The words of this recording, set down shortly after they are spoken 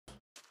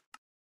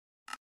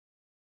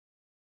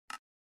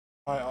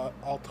Buy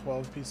all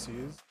 12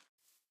 PCs.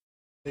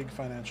 Big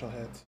financial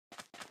hit.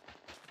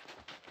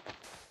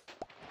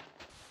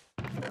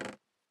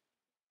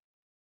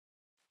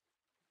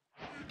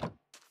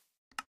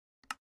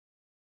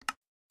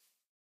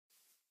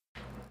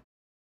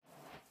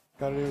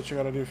 Gotta do what you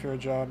gotta do for your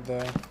job,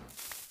 though.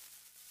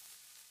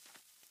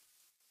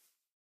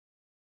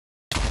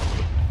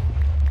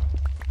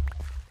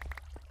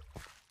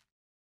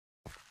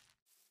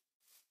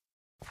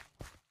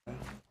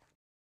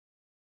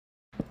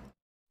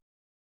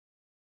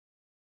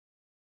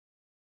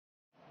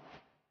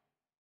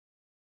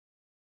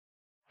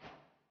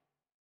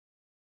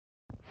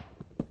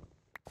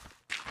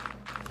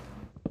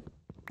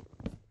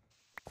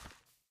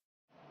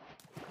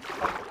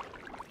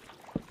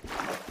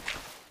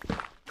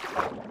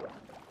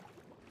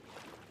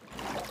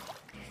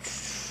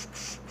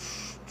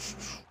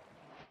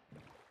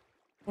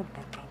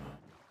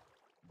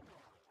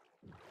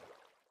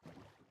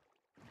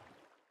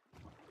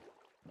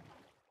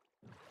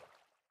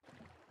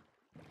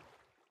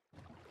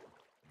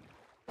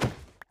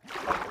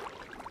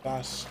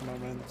 Last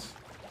moment.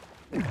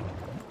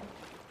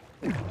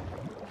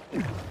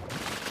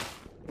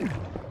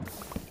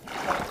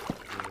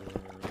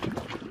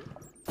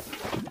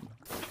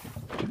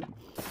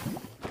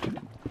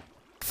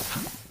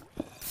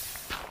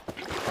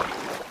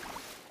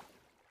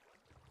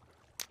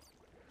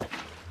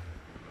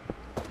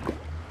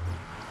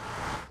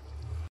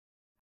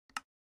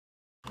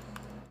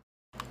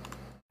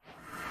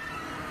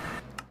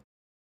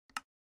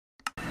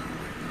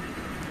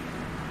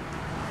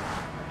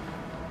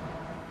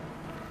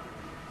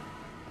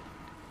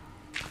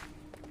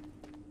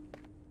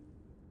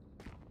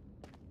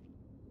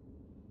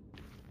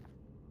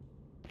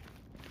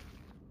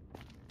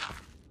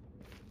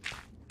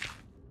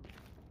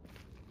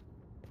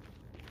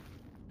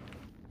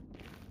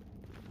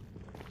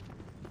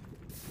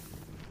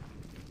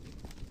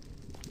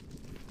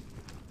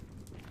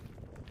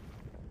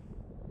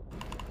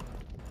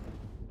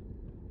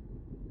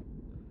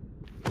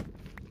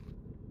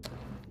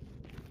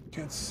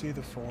 Can't see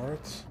the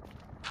fort.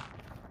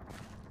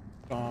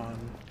 Gone.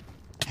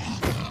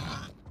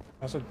 I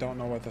also don't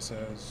know what this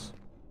is.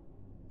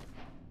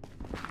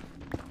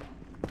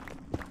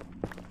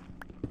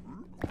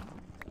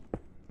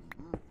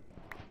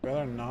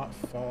 Rather not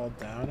fall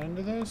down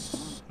into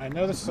this? I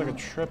know this is like a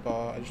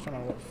triple, I just don't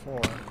know what for.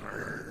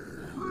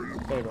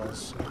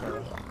 Tables.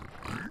 Okay.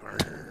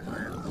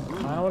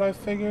 Kinda what I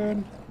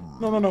figured.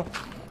 No, no, no.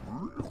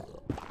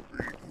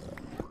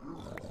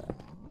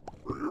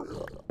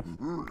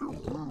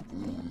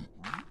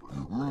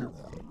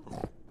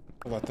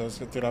 I'll let those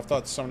get, dude, I've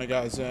thought so many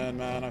guys in,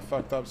 man. I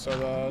fucked up so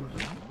bad.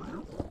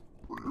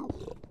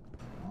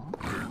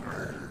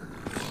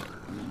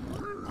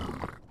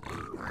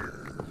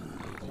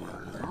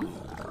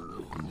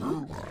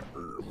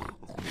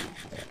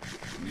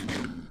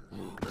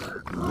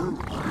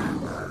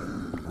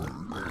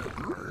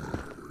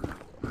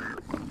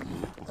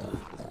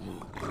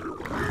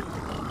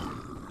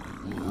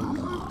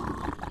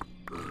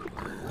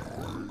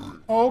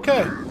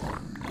 Okay.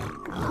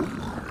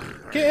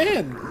 Get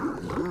in.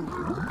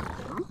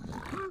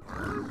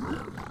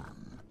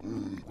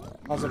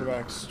 Positive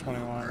X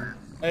 21.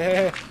 Hey, hey,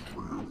 hey.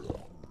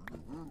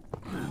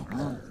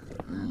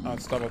 Oh,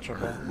 it's double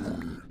triple.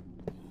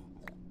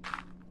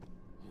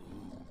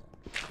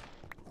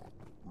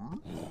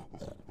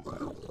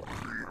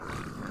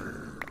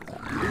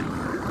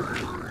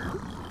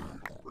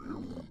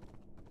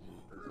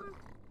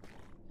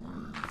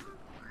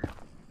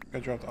 I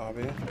dropped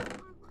Obby.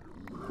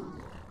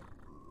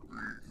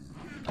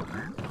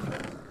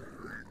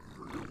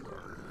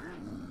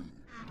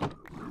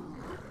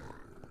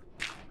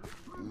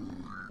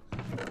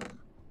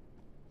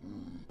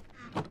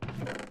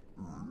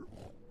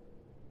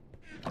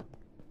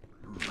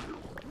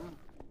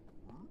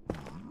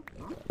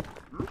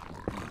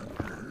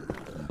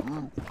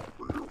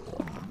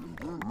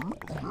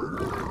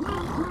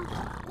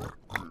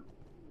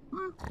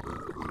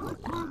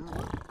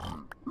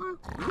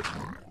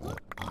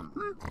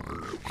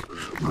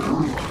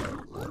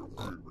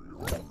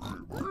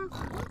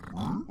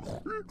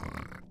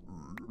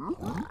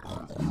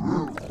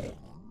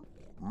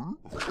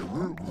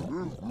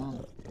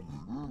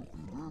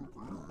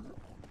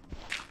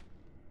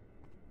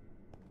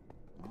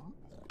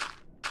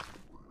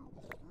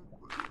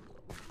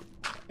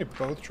 They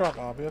both drop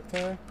Obby up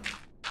there?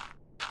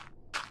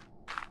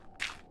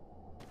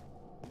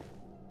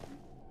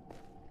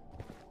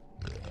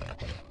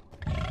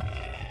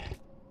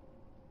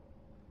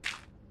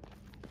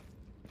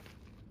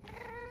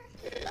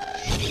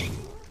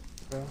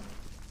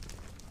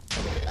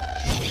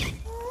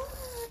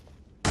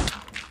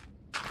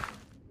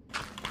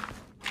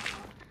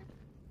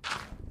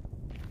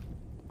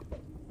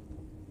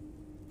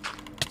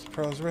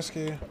 Pearl's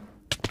risky.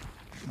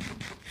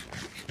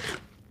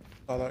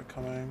 Saw that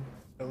coming,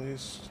 at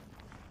least.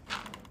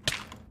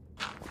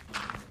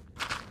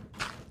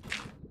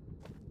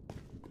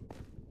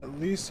 At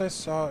least I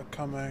saw it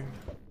coming.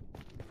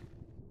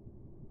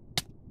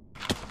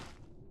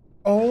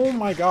 Oh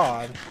my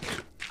god.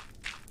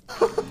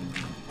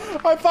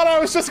 I thought I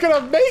was just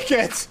gonna make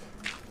it!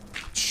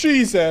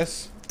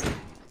 Jesus.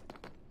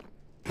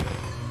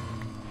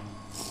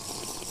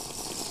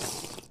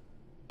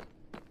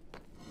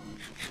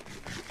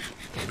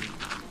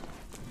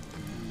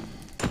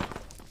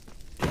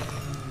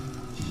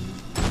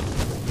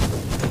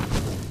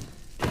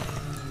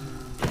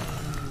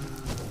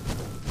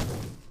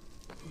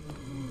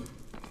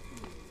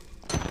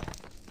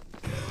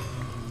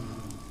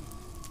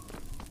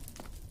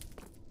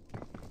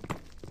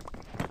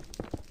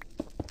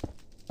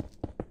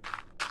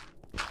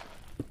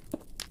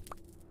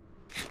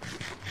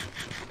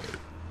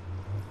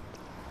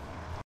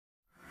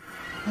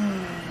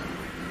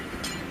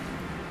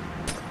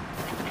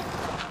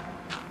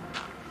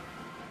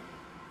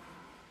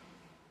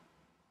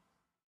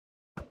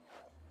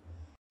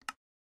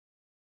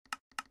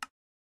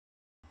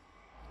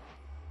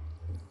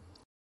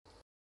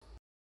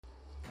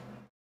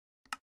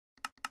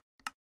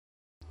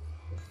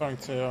 Going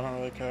to, I don't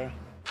really care.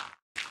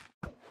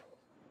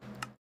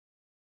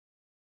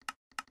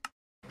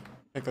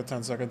 Take the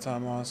 10-second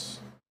time loss.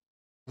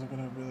 Isn't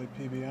gonna really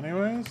PB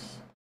anyways.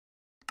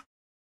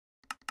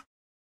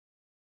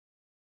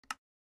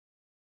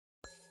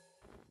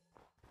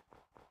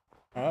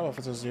 Alright, well if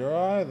it's a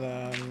 0-eye,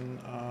 then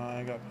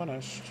I got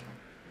punished.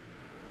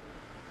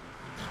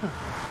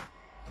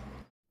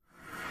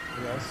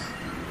 Yes.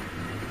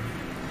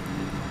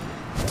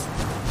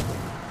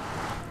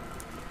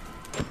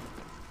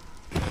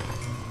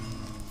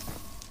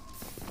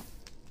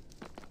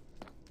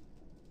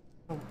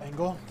 Oh,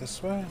 angle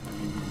this way.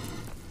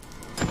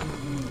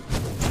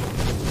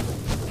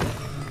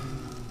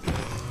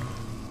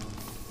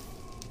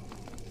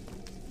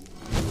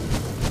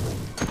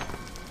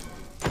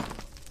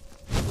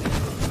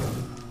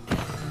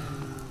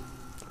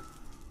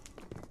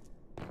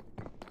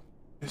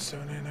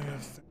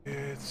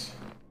 -38.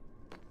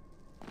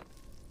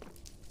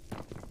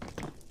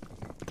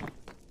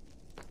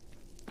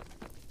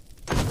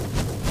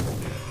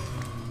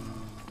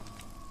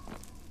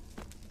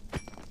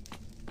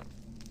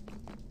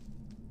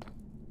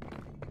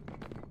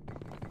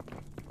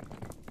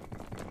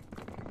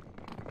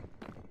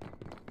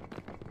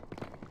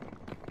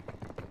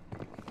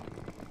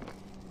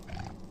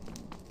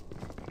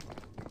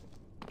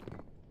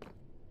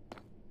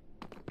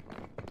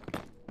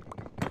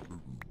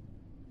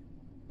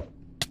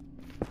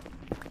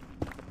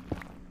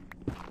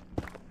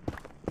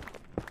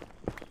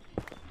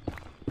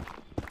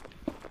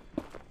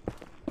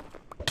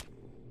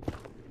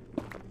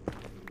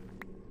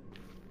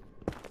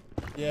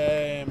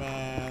 Yay,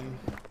 man.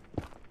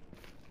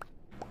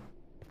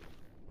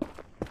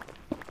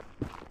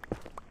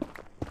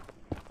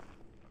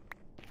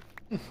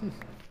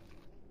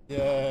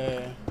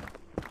 Yay.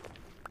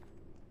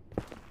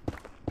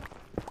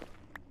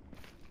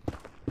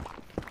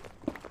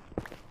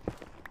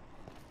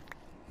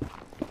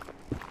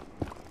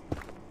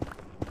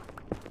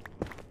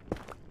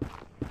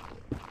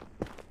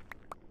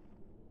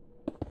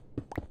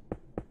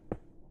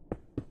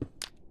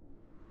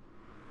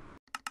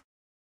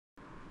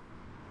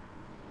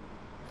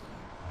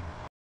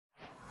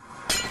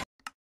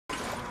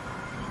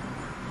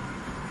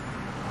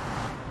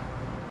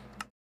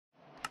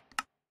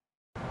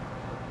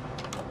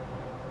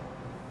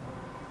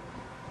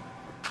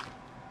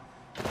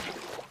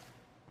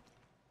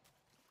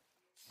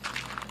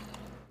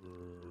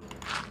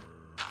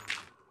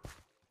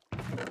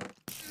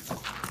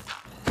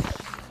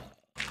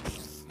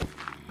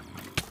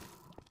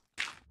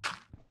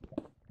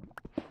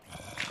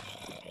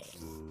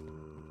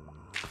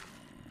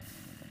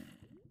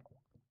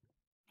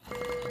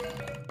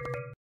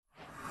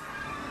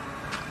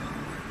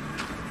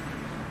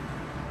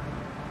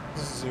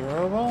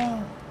 Zero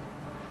ball?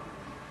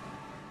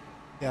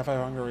 Yeah, if I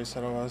hunger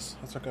reset it was.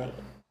 That's okay.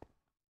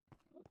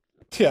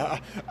 Yeah,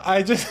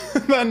 I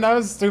just that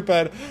was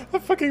stupid. The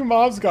fucking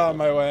mobs got in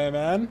my way,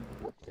 man.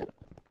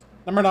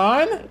 Number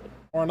 9?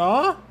 Or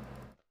nah?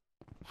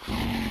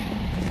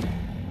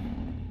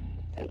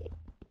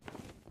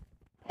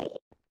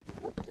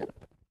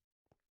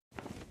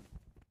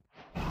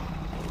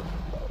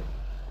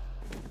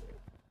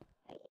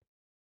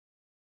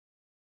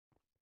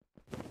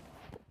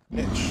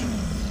 Bitch.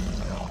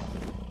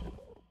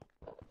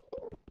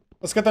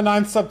 Let's get the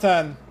 9th sub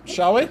 10,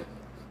 shall we? Are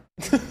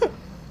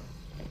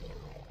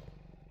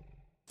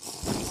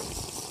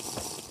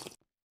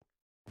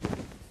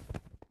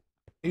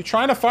you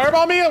trying to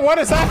fireball me? What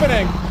is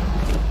happening?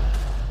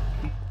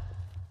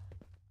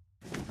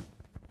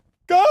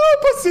 Go,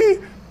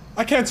 pussy!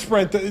 I can't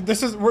sprint.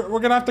 This is we're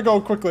gonna have to go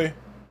quickly.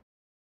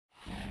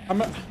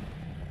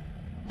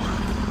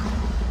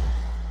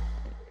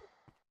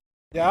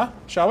 Yeah,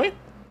 shall we?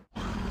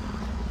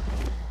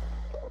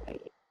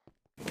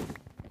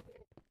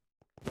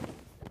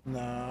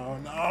 No,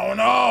 no,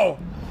 no!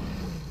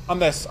 On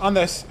this,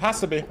 has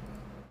to be.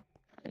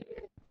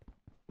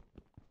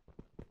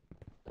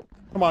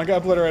 Come on, get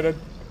obliterated.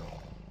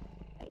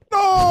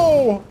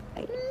 No!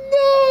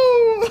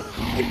 No!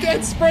 I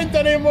can't sprint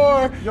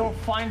anymore. Yo,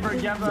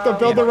 Feinberg, you have To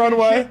build the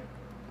runway.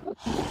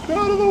 Get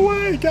out of the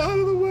way. Get out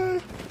of the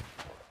way.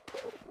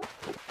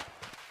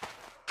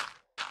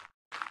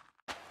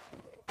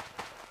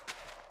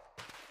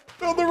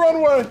 Build the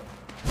runway.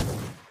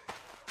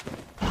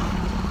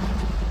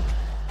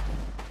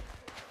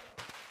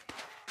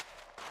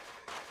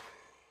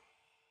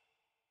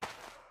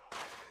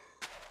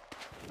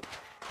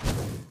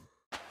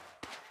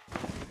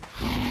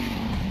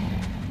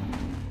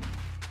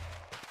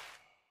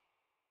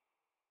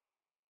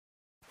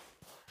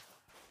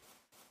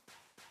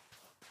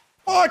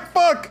 Fuck,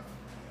 fuck!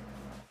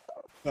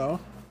 No.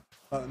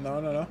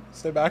 No.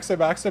 Stay back, stay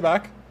back, stay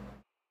back.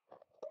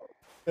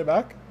 Stay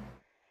back.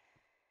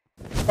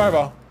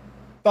 Fireball.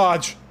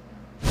 Dodge.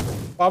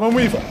 Bob and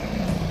weave.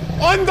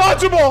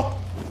 Undodgeable!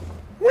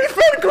 We've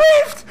been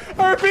griefed!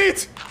 I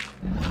repeat!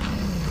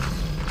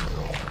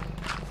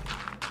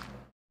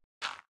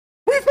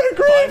 We've been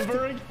griefed!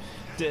 Feinberg?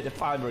 Did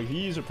Feinberg,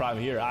 he's a prime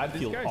here. I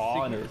feel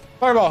honored.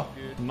 Fireball.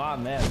 My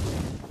man.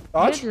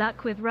 Dodge. Good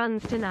luck with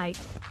runs tonight.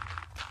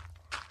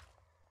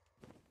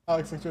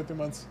 Alex, thanks for 2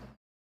 months.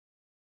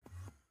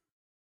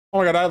 Oh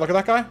my god, I look at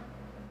that guy.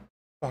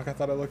 Fuck, I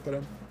thought I looked at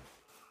him.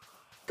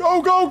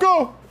 Go, go,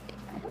 go!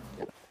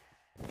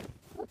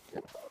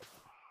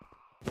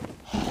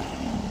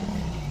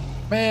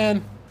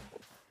 Man.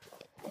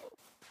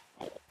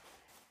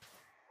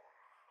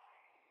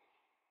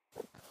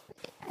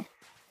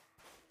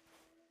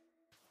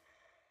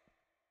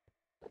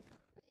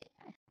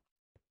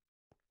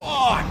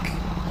 Fuck!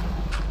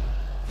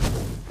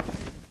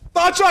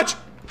 Dodge, dodge!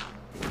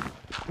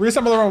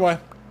 Reassemble the runway.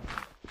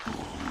 Do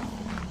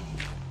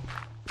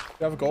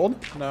you have gold?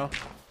 No.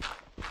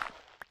 Is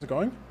it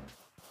going?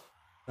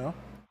 No.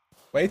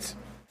 Wait.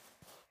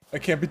 I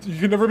can't be.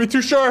 You can never be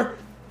too sure.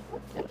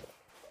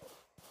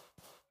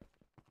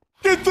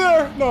 Get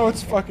there! No,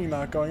 it's fucking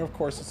not going. Of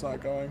course it's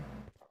not going.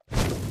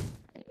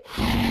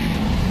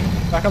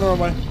 Back on the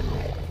runway.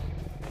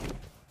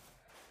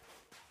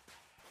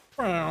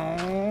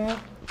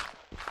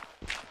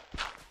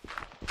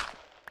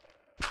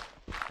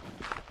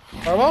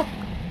 Fireball?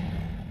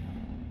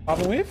 Pop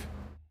and weave?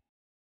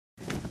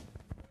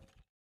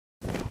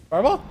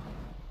 Fireball?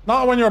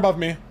 Not when you're above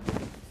me.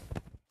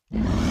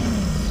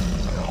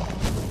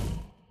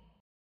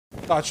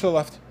 Dodge to the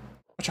left.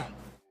 Watch out.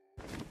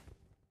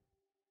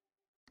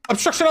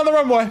 Obstruction on the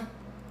runway.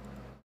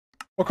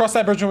 We'll cross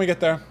that bridge when we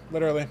get there.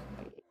 Literally.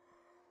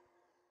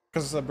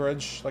 Because it's a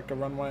bridge, like a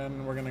runway,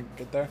 and we're gonna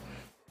get there.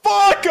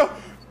 Fuck!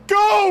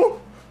 Go!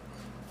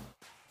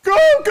 Go,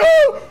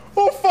 go!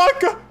 Oh,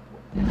 fuck!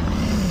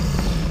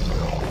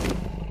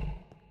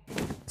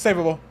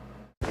 Saveable.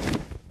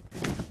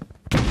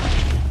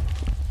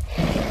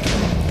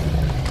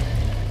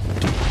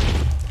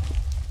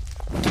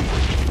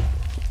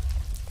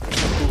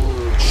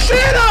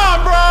 Shit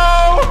on, bro!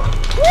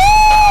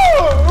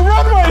 Woo!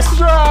 Runway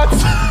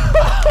struts!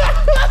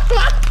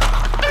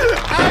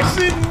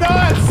 Actually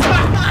nuts!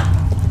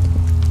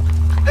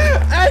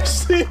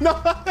 Actually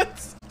nuts!